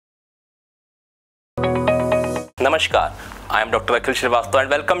Namaskar, I am Dr. Akhil Srivastava and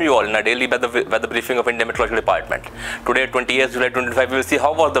welcome you all in a daily weather briefing of India Meteorological Department. Today, 28th July 2025, we will see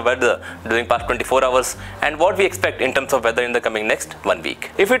how was the weather during past 24 hours and what we expect in terms of weather in the coming next 1 week.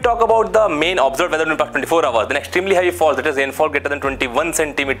 If we talk about the main observed weather during past 24 hours, then extremely heavy falls, that is rainfall greater than 21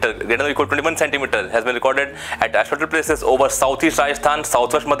 centimeter, greater than or equal to 21 centimeter has been recorded at isolated places over southeast Rajasthan,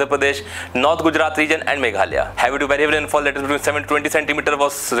 southwest Madhya Pradesh, north Gujarat region and Meghalaya. Heavy to very heavy rainfall that is between 7 to 20 centimeter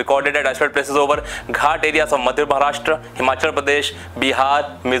was recorded at isolated places over Ghat areas of Madhya Maharashtra, Himachal Pradesh,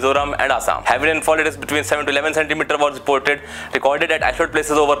 Bihar, Mizoram and Assam. Heavy rainfall that is between 7 to 11 centimeter was recorded at isolated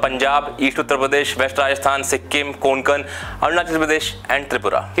places over Punjab, East Uttar Pradesh, West Rajasthan, Sikkim, Konkan, Arunachal Pradesh and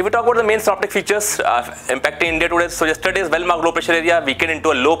Tripura. If we talk about the main synoptic features impacting India today, so yesterday's well-marked low pressure area weakened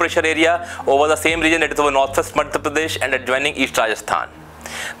into a low pressure area over the same region, that is over northwest Madhya Pradesh and adjoining East Rajasthan.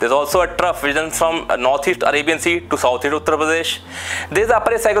 There is also a trough which runs from northeast Arabian Sea to southeast Uttar Pradesh. There is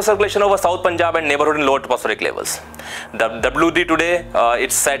upper cyclocirculation over South Punjab and neighborhood in lower tropospheric levels. The WD today,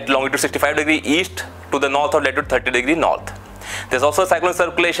 it's set longitude 65 degree east to the north of latitude 30 degree north. There is also a cyclone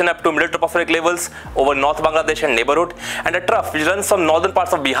circulation up to middle tropospheric levels over North Bangladesh and neighborhood, and a trough which runs from northern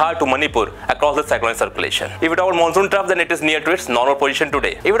parts of Bihar to Manipur across the cyclone circulation. If we talk about monsoon trough, then it is near to its normal position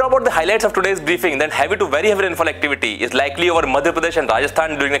today. If we talk about the highlights of today's briefing, then heavy to very heavy rainfall activity is likely over Madhya Pradesh and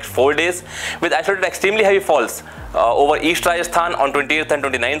Rajasthan during next 4 days, with isolated extremely heavy falls over East Rajasthan on 28th and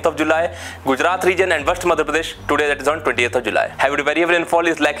 29th of July, Gujarat region and West Madhya Pradesh today, that is on 20th of July. Heavy to very heavy rainfall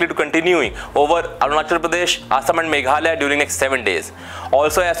is likely to continuing over Arunachal Pradesh, Assam and Meghalaya during next 7 days.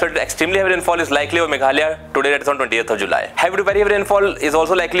 Also, extremely heavy rainfall is likely over Meghalaya today, that is on 20th of July. Heavy to very heavy rainfall is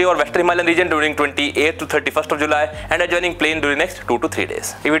also likely over Western Himalayan region during 28th to 31st of July and adjoining plain during next 2 to 3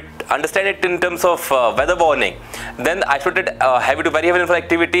 days. If we understand it in terms of weather warning, then isolated heavy to very heavy rainfall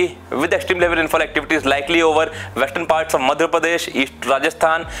activity with extremely heavy rainfall activity is likely over western parts of Madhya Pradesh, East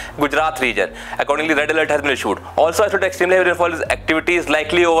Rajasthan, Gujarat region. Accordingly, red alert has been issued. Also, isolated extremely heavy rainfall activity is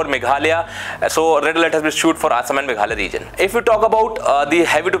likely over Meghalaya, so red alert has been issued for Assam and Meghalaya region. If we talk about the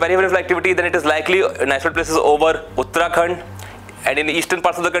heavy to very heavy rainfall activity, then it is likely in isolated places over Uttarakhand. And in the eastern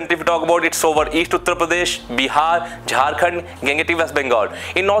parts of the country, if we talk about, it's over East Uttar Pradesh, Bihar, Jharkhand, Gangetic West Bengal.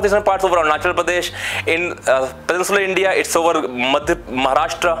 In northeastern parts over Arunachal Pradesh, in peninsular India, it's over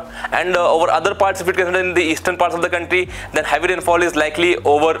Maharashtra, and over other parts, if we consider in the eastern parts of the country, then heavy rainfall is likely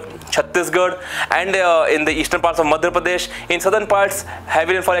over Chhattisgarh and in the eastern parts of Madhya Pradesh. In southern parts,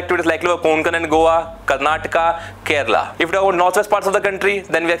 heavy rainfall activity is likely over Konkan and Goa, Karnataka, Kerala. If we talk about northwest parts of the country,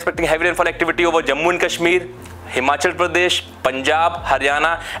 then we are expecting heavy rainfall activity over Jammu and Kashmir, Himachal Pradesh, Punjab,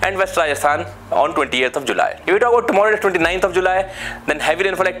 Haryana and West Rajasthan on 28th of July. If we talk about tomorrow, 29th of July, then heavy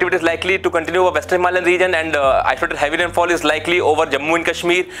rainfall activity is likely to continue over Western Himalayan region, and isolated heavy rainfall is likely over Jammu and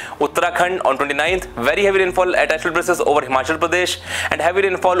Kashmir, Uttarakhand on 29th, very heavy rainfall at isolated places over Himachal Pradesh and heavy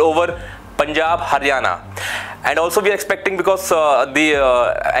rainfall over Punjab, Haryana. And also we are expecting, because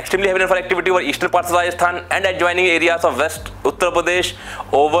the extremely heavy rainfall activity over eastern parts of Rajasthan and adjoining areas of West Uttar Pradesh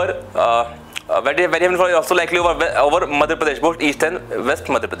over very heavy rainfall is also likely over Madhya Pradesh, both east and west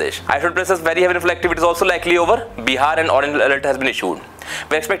Madhya Pradesh. Isolated places, very heavy rainfall activity is also likely over Bihar, and orange alert has been issued.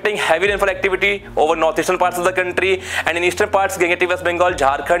 We are expecting heavy rainfall activity over northeastern parts of the country, and in eastern parts, Gangetic West Bengal,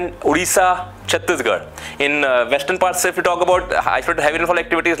 Jharkhand, Odisha, Chhattisgarh. In western parts, if we talk about, isolated heavy rainfall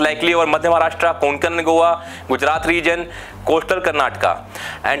activity is likely over Madhya Maharashtra, Konkan and Goa, Gujarat region, coastal Karnataka,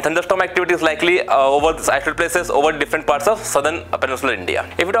 and thunderstorm activity is likely over isolated places over different parts of southern peninsular India.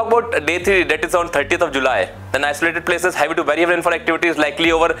 If we talk about day 3, that is on 30th of July, then isolated places, heavy to very heavy rainfall activity is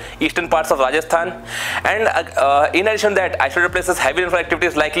likely over eastern parts of Rajasthan, and in addition to that, isolated places, heavy rainfall activity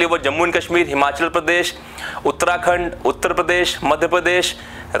is likely over Jammu and Kashmir, Himachal Pradesh, Uttarakhand, Uttar Pradesh, Madhya Pradesh,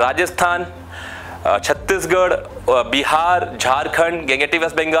 Rajasthan, Chhattisgarh, Bihar, Jharkhand, Gangetic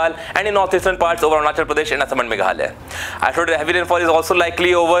West Bengal, and in northeastern parts over Arunachal Pradesh and Assam and Meghalaya. Isolated heavy rainfall is also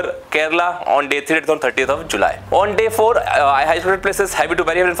likely over Kerala on day 3, on 30th of July. On day 4, isolated places, heavy to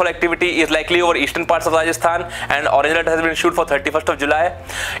very heavy rainfall activity is likely over eastern parts of Rajasthan, and orange alert has been issued for 31st of July.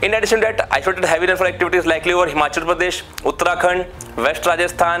 In addition to that, isolated heavy rainfall activity is likely over Himachal Pradesh, Uttarakhand, West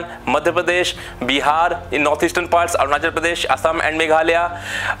Rajasthan, Madhya Pradesh, Bihar, in northeastern parts, Arunachal Pradesh, Assam and Meghalaya,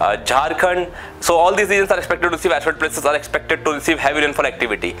 Jharkhand. So all these regions are expected to receive, isolated places are expected to receive heavy rainfall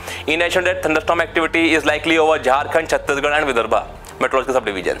activity. In addition to that, thunderstorm activity is likely over Jharkhand, Chhattisgarh and Vidarbha meteorological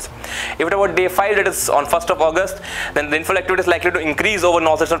subdivisions. If it about day 5, that is on 1st of August, then the rainfall activity is likely to increase over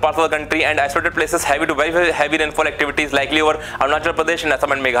northeastern parts of the country, and isolated places, heavy to very heavy rainfall activity is likely over Arunachal Pradesh and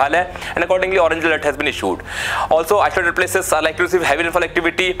Assam and Meghalaya, and accordingly orange alert has been issued. Also, isolated places are likely to receive heavy rainfall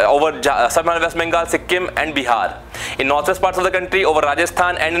activity over Assam and West Bengal, Sikkim and Bihar. In northwest parts of the country over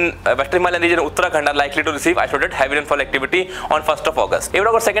Rajasthan and in western Himalayan region Uttarakhand are likely to receive isolated heavy rainfall activity on 1st of August. If we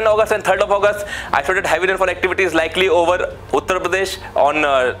talk about 2nd August and 3rd of August, isolated heavy rainfall activity is likely over Uttar Pradesh on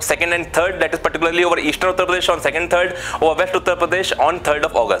 2nd and 3rd, that is particularly over eastern Uttar Pradesh on 2nd, 3rd, over west Uttar Pradesh on 3rd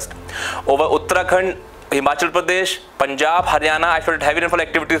of August. Over Uttarakhand, Himachal Pradesh, Punjab, Haryana, isolated heavy rainfall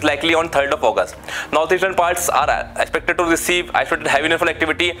activity is likely on 3rd of August. Northeastern parts are expected to receive isolated heavy rainfall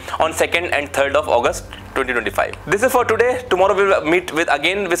activity on 2nd and 3rd of August 2025. This is for today. Tomorrow we will meet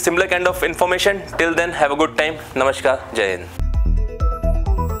again with similar kind of information. Till then, have a good time. Namaskar. Jai Hind.